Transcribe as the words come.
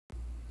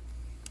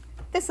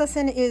This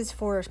lesson is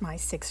for my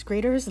 6th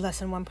graders,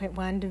 lesson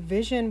 1.1,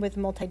 division with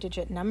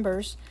multi-digit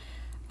numbers.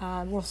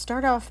 We'll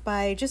start off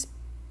by just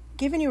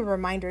giving you a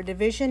reminder.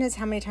 Division is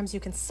how many times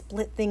you can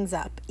split things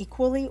up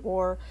equally,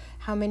 or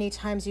how many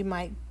times you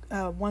might,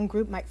 one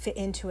group might fit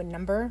into a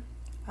number.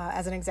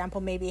 As an example,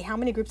 maybe how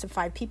many groups of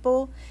 5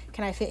 people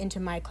can I fit into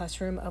my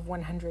classroom of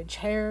 100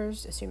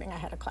 chairs, assuming I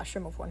had a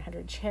classroom of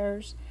 100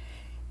 chairs.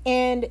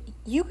 And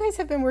you guys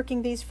have been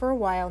working these for a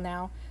while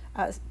now.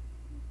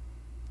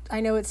 I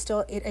know it's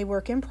still a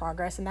work in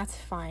progress, and that's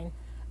fine.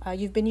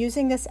 You've been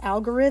using this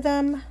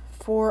algorithm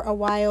for a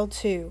while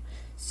too.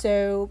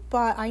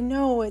 But I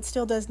know it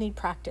still does need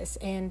practice,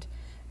 and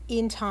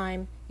in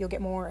time, you'll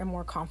get more and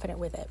more confident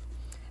with it.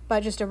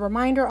 But just a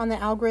reminder on the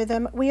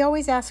algorithm, we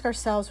always ask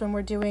ourselves when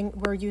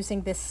we're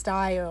using this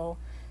style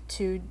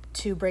to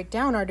break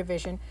down our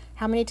division,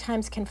 how many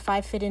times can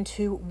 5 fit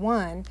into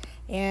 1?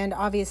 And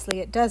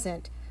obviously it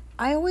doesn't.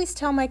 I always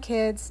tell my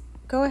kids,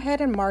 go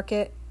ahead and mark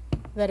it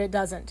that it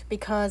doesn't,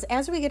 because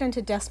as we get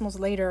into decimals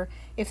later,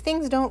 if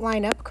things don't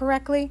line up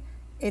correctly,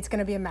 it's going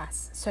to be a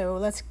mess. So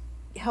let's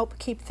help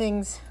keep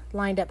things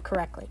lined up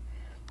correctly.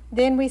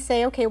 Then we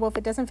say, okay, well, if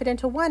it doesn't fit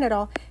into 1 at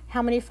all,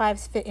 how many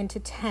 5s fit into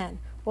 10?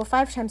 Well,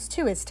 5 times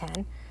 2 is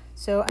 10,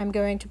 so I'm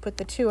going to put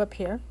the 2 up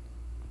here.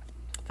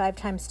 5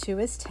 times 2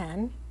 is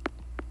 10.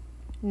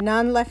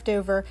 None left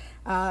over.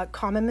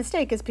 Common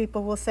mistake is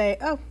people will say,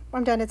 oh,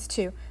 I'm done, it's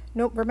 2.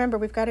 Nope, remember,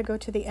 we've got to go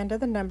to the end of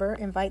the number,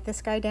 invite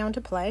this guy down to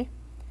play.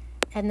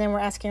 And then we're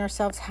asking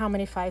ourselves how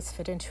many 5s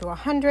fit into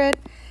 100.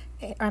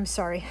 I'm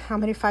sorry, how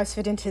many 5s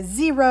fit into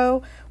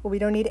 0? Well, we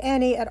don't need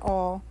any at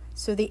all.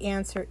 So the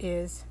answer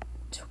is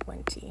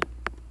 20.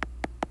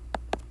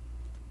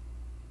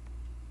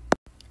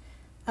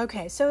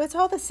 Okay, so it's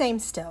all the same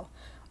still.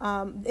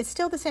 It's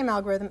still the same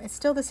algorithm. It's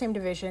still the same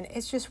division.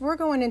 It's just we're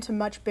going into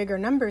much bigger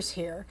numbers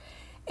here.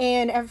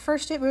 And at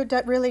first it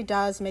really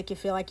does make you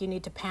feel like you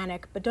need to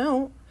panic, but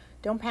don't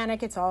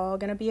panic. It's all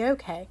going to be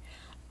okay.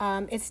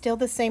 It's still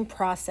the same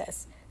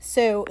process.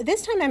 So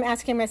this time I'm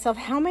asking myself,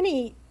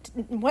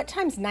 what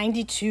times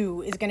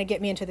 92 is going to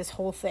get me into this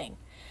whole thing?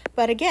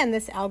 But again,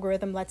 this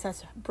algorithm lets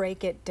us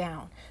break it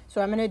down.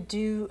 So I'm going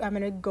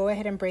to go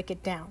ahead and break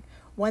it down.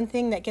 One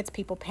thing that gets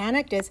people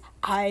panicked is,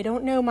 I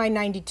don't know my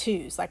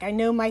 92s. Like, I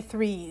know my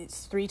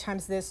 3s, 3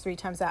 times this, 3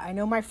 times that. I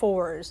know my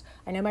 4s,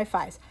 I know my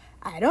 5s.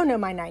 I don't know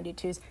my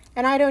 92s,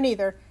 and I don't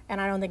either,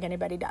 and I don't think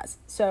anybody does.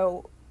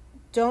 So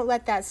don't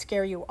let that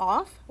scare you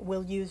off.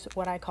 We'll use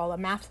what I call a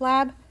math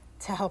lab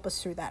to help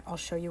us through that. I'll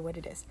show you what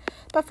it is.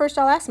 But first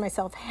I'll ask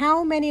myself,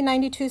 how many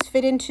 92s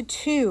fit into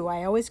 2?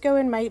 I always go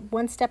in my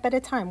one step at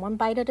a time, one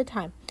bite at a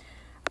time.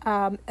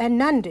 And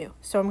none do.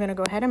 So I'm going to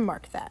go ahead and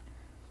mark that,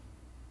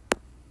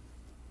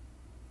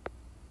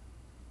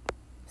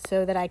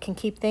 so that I can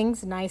keep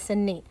things nice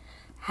and neat.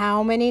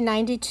 How many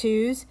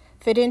 92s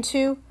fit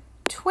into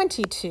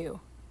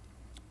 22?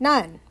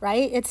 None,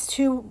 right? It's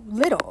too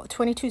little.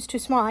 22 is too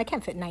small. I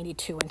can't fit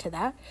 92 into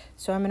that.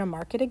 So I'm going to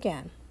mark it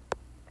again.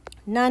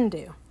 None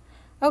do.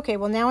 Okay,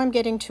 well, now I'm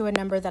getting to a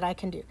number that I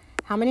can do.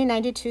 How many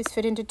 92s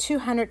fit into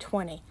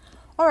 220?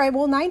 All right,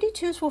 well,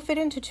 92s will fit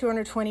into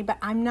 220, but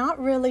I'm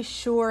not really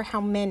sure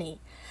how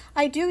many.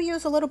 I do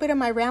use a little bit of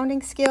my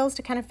rounding skills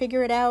to kind of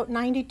figure it out.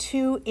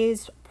 92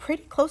 is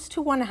pretty close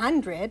to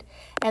 100,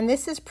 and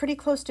this is pretty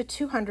close to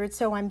 200,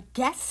 so I'm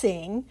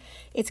guessing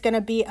it's going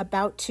to be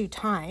about 2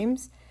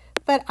 times.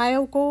 But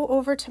I'll go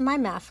over to my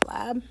math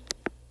lab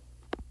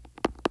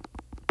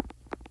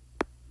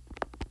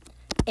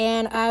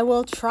and I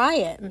will try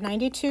it.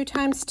 92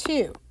 times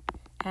 2.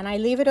 And I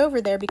leave it over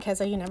there because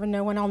you never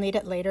know when I'll need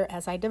it later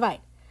as I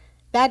divide.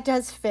 That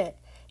does fit.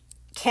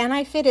 Can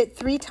I fit it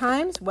 3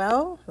 times?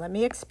 Well, let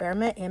me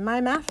experiment in my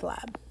math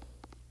lab.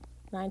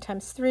 9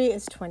 times 3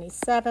 is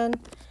 27.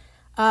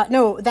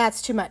 No,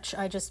 that's too much.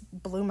 I just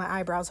blew my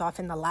eyebrows off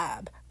in the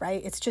lab,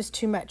 right? It's just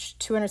too much.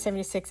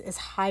 276 is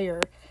higher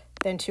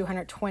than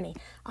 220.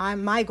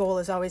 My goal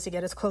is always to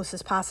get as close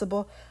as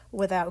possible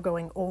without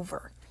going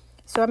over.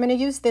 So I'm going to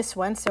use this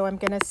one. So I'm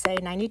going to say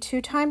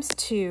 92 times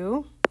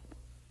 2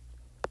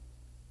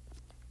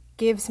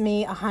 gives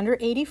me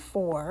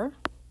 184.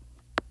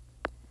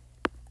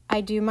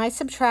 I do my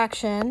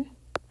subtraction.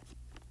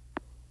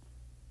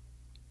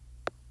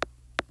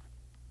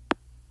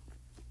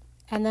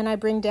 And then I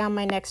bring down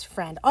my next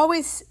friend.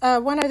 Always,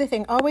 one other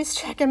thing, always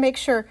check and make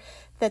sure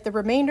that the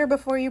remainder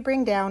before you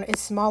bring down is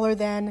smaller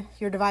than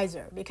your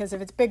divisor, because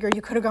if it's bigger,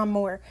 you could have gone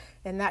more,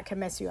 and that can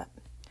mess you up.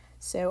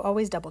 So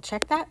always double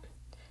check that.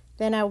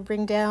 Then I'll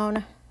bring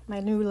down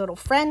my new little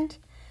friend.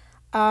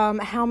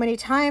 How many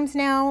times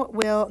now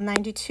will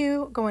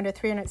 92 go into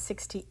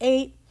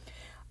 368?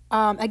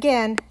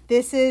 Again,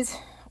 this is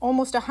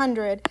almost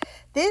 100.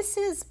 This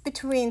is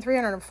between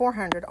 300 and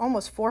 400,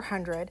 almost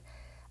 400.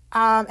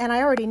 And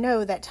I already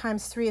know that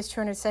times 3 is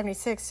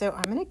 276, so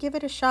I'm going to give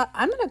it a shot.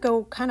 I'm going to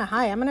go kind of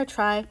high. I'm going to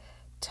try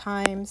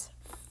times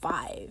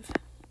 5.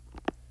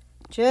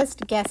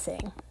 Just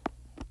guessing.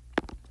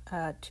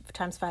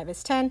 Times 5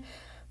 is 10.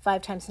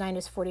 5 times 9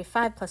 is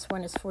 45, plus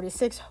 1 is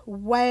 46.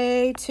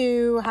 Way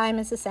too high,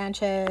 Mrs.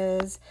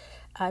 Sanchez.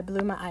 I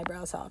blew my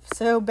eyebrows off.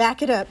 So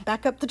back it up.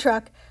 Back up the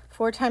truck.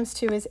 4 times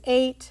 2 is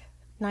 8.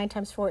 9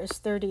 times 4 is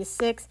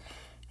 36.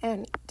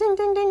 And ding,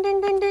 ding, ding,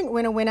 ding, ding, ding.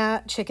 Winner,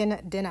 winner, chicken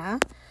dinner.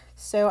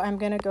 So I'm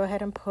going to go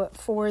ahead and put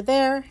 4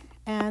 there.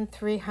 And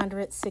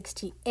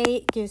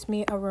 368 gives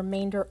me a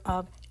remainder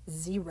of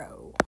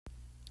 0.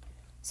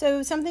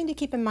 So something to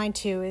keep in mind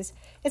too is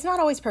it's not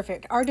always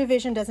perfect. Our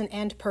division doesn't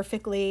end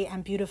perfectly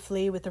and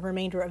beautifully with a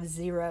remainder of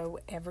 0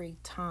 every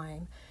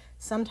time.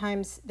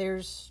 Sometimes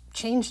there's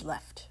change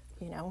left,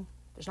 you know.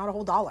 There's not a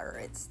whole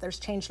dollar. There's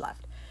change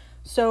left.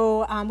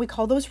 So we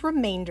call those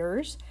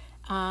remainders,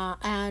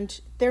 and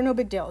they're no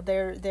big deal.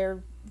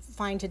 They're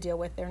fine to deal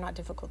with. They're not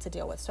difficult to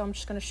deal with. So I'm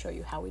just going to show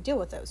you how we deal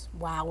with those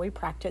while we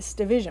practice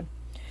division.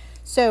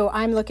 So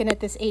I'm looking at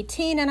this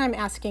 18 and I'm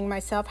asking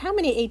myself, how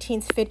many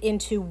 18s fit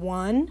into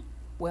 1?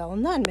 Well,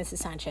 none, Mrs.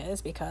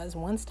 Sanchez, because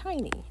 1's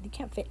tiny. You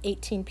can't fit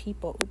 18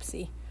 people.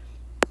 Oopsie.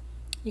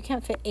 You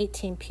can't fit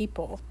 18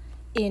 people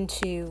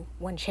into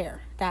 1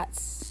 chair.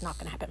 That's not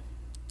going to happen.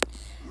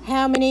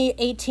 How many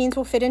 18s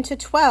will fit into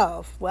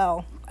 12?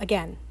 Well,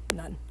 again,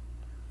 none.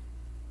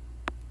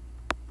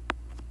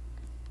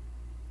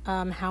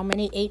 How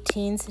many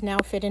 18s now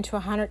fit into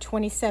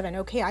 127?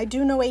 Okay, I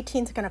do know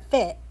 18 is going to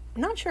fit.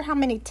 I'm not sure how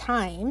many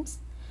times.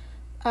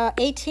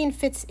 18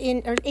 fits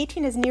in, or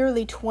 18 is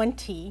nearly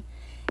 20.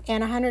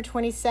 And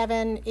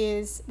 127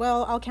 is,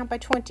 well, I'll count by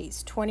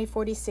 20s. 20,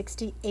 40,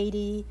 60,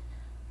 80,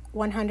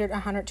 100,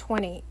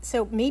 120.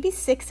 So maybe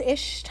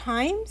 6-ish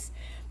times,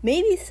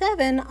 maybe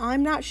 7.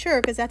 I'm not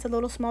sure because that's a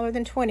little smaller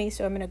than 20.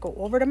 So I'm going to go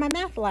over to my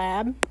math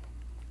lab,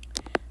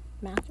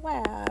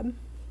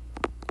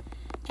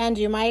 and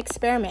do my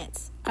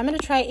experiments. I'm going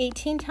to try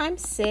 18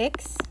 times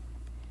 6.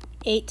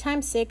 8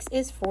 times 6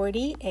 is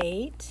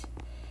 48.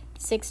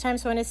 6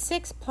 times 1 is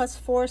 6, plus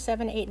 4,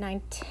 7, 8,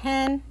 9,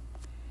 10.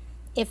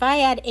 If I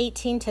add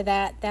 18 to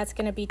that, that's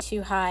going to be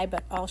too high,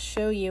 but I'll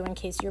show you in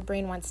case your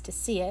brain wants to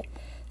see it.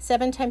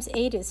 7 times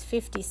 8 is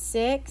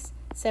 56.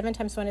 7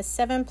 times 1 is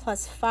 7,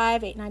 plus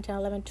 5, 8, 9, 10,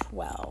 11,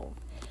 12.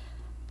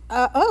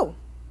 Oh,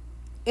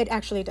 it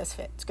actually does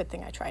fit. It's a good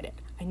thing I tried it.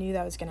 I knew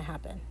that was going to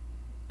happen.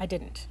 I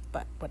didn't,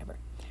 but whatever.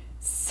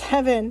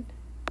 7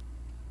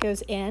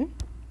 goes in,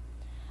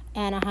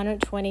 and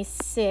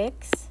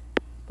 126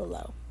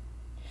 below.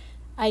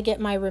 I get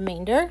my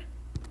remainder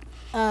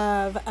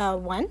of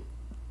 1.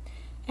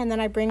 And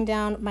then I bring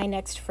down my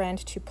next friend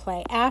to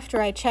play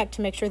after I check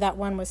to make sure that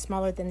 1 was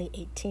smaller than the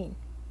 18.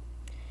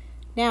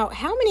 Now,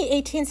 how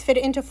many 18s fit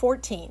into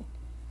 14?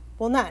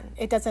 Well, none.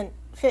 It doesn't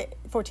fit.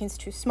 14 is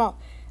too small.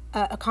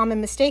 A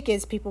common mistake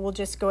is people will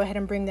just go ahead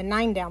and bring the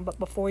 9 down. But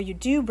before you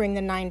do bring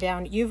the 9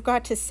 down, you've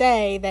got to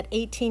say that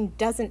 18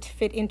 doesn't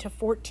fit into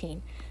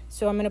 14.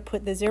 So I'm going to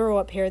put the 0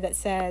 up here that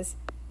says,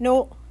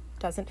 no,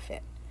 doesn't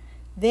fit.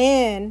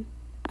 Then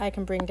I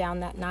can bring down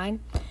that 9.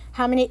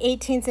 How many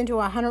 18s into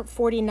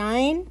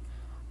 149?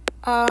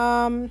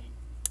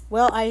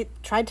 Well, I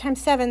tried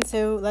times 7,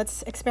 so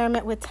let's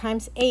experiment with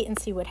times 8 and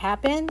see what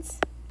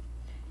happens.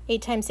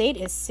 8 times 8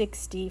 is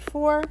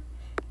 64.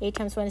 8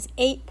 times 1 is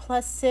 8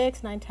 plus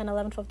 6, 9, 10,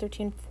 11, 12,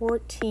 13,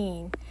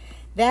 14.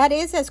 That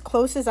is as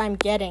close as I'm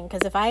getting,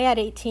 because if I add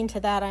 18 to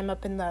that, I'm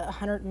up in the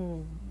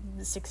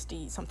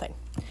 160 something.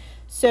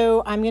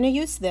 So I'm going to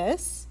use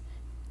this.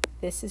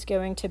 This is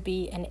going to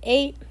be an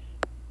 8.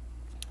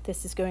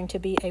 This is going to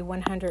be a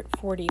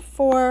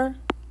 144.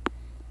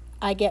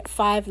 I get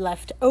 5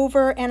 left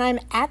over, and I'm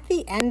at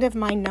the end of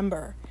my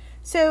number.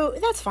 So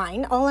that's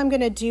fine. All I'm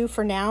going to do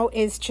for now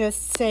is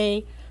just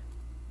say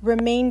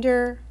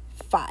remainder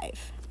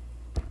 5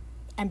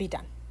 and be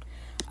done.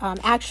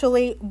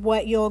 Actually,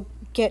 what you'll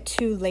get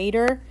to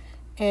later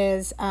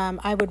is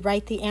I would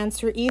write the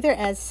answer either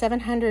as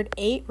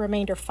 708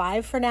 remainder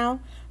 5 for now,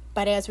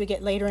 but as we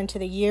get later into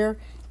the year,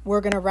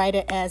 we're going to write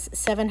it as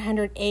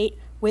 708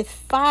 with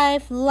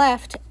 5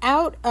 left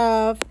out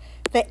of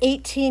the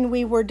 18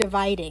 we were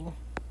dividing.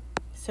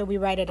 So we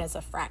write it as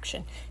a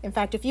fraction. In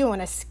fact, if you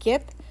want to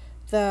skip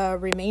the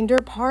remainder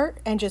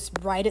part and just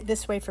write it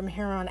this way from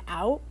here on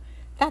out,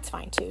 that's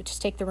fine too.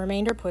 Just take the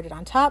remainder, put it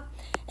on top,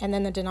 and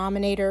then the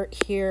denominator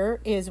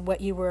here is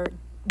what your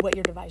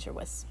divisor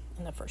was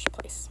in the first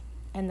place.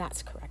 And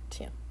that's correct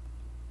too.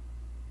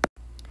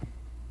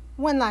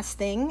 One last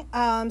thing,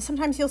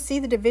 sometimes you'll see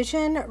the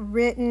division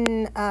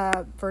written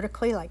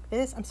vertically like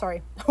this,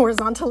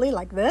 horizontally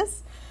like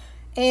this.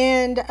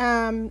 And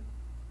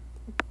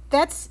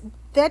that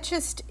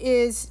just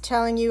is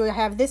telling you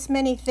have this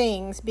many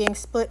things being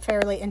split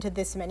fairly into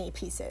this many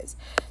pieces.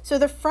 So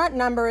the front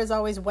number is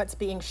always what's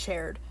being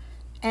shared.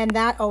 And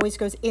that always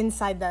goes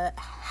inside the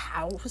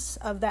house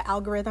of the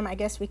algorithm, I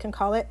guess we can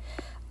call it.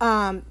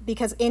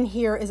 Because in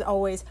here is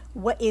always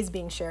what is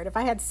being shared. If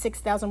I had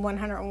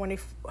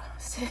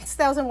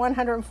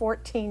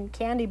 6,114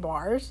 candy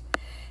bars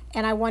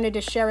and I wanted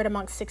to share it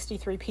amongst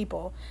 63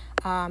 people,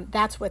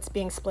 that's what's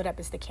being split up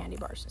is the candy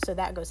bars. So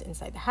that goes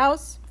inside the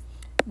house.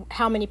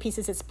 How many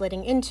pieces it's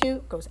splitting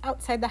into goes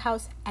outside the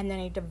house, and then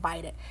you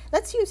divide it.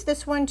 Let's use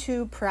this one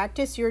to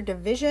practice your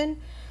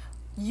division.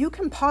 You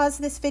can pause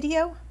this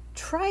video,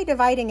 try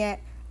dividing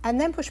it,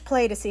 and then push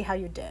play to see how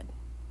you did.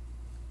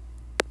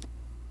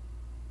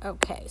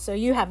 Okay, so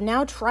you have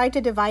now tried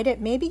to divide it.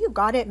 Maybe you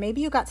got it,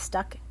 maybe you got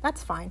stuck.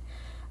 That's fine.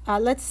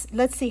 Let's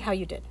see how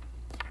you did.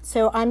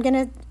 So I'm going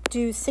to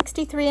do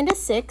 63 into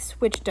 6,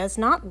 which does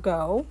not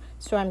go,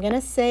 so I'm going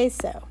to say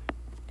so.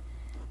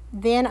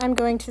 Then I'm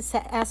going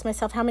to ask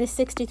myself, how many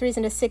 63s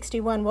into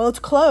 61? Well, it's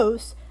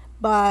close,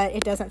 but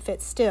it doesn't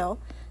fit still,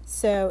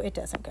 so it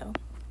doesn't go.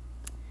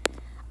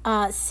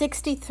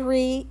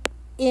 63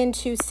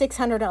 into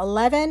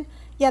 611.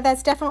 Yeah,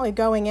 that's definitely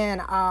going in,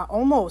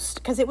 almost,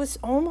 because it was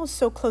almost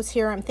so close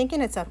here. I'm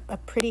thinking it's a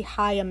pretty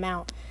high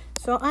amount.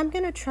 So I'm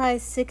going to try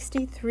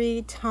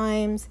 63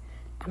 times,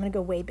 I'm going to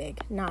go way big,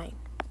 9.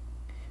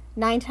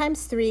 9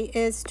 times 3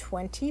 is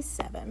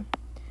 27.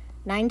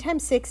 9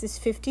 times 6 is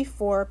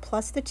 54,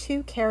 plus the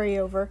 2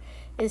 carryover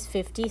is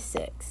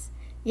 56.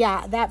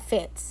 Yeah, that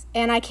fits.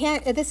 And I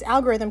can't, this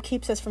algorithm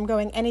keeps us from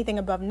going anything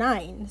above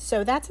 9.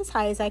 So that's as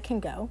high as I can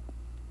go.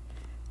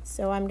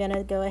 So I'm going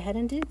to go ahead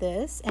and do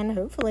this, and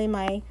hopefully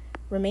my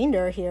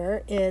remainder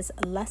here is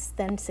less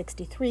than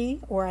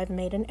 63, or I've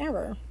made an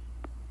error.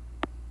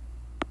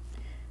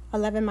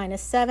 11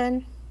 minus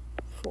 7,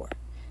 4.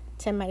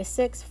 10 minus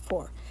 6,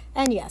 4.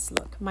 And yes,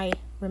 look, my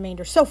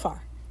remainder so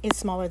far is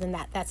smaller than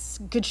that. That's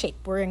good shape.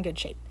 We're in good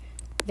shape.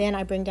 Then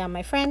I bring down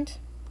my friend.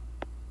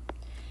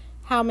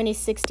 How many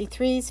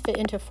 63s fit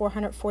into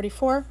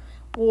 444?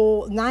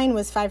 Well, 9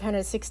 was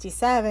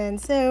 567,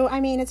 so I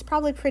mean, it's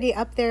probably pretty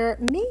up there.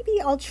 Maybe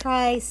I'll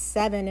try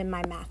 7 in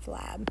my math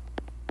lab.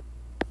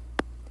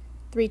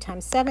 3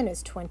 times 7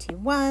 is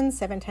 21.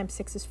 7 times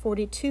 6 is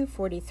 42,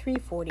 43,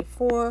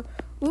 44.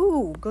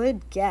 Ooh,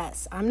 good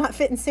guess. I'm not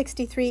fitting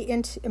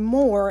 63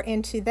 more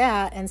into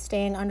that and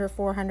staying under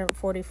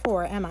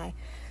 444, am I?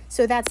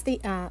 So that's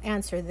the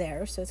answer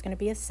there. So it's going to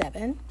be a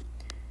 7.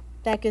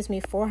 That gives me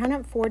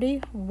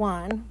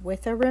 441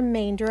 with a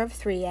remainder of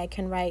 3. I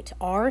can write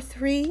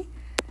R3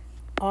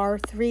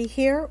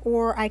 here,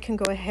 or I can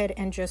go ahead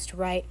and just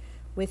write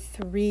with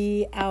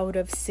 3 out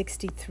of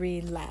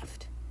 63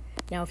 left.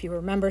 Now, if you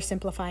remember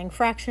simplifying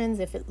fractions,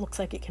 if it looks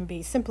like it can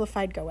be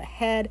simplified, go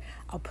ahead.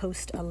 I'll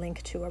post a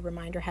link to a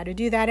reminder how to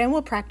do that, and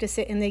we'll practice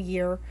it in the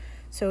year.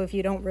 So if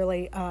you don't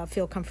really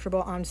feel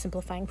comfortable on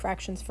simplifying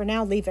fractions for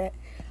now, leave it.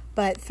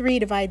 But 3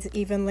 divides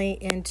evenly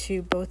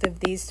into both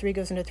of these. 3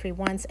 goes into 3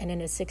 once and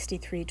into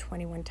 63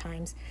 21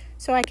 times.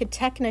 So I could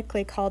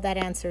technically call that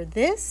answer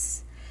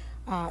this.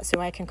 So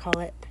I can call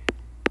it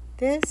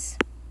this.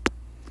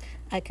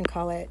 I can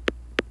call it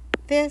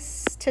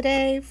this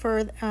today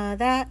for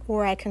that,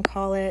 or I can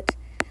call it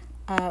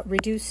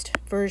reduced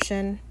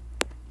version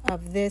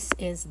of this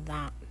is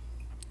that.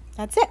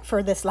 That's it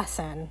for this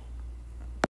lesson.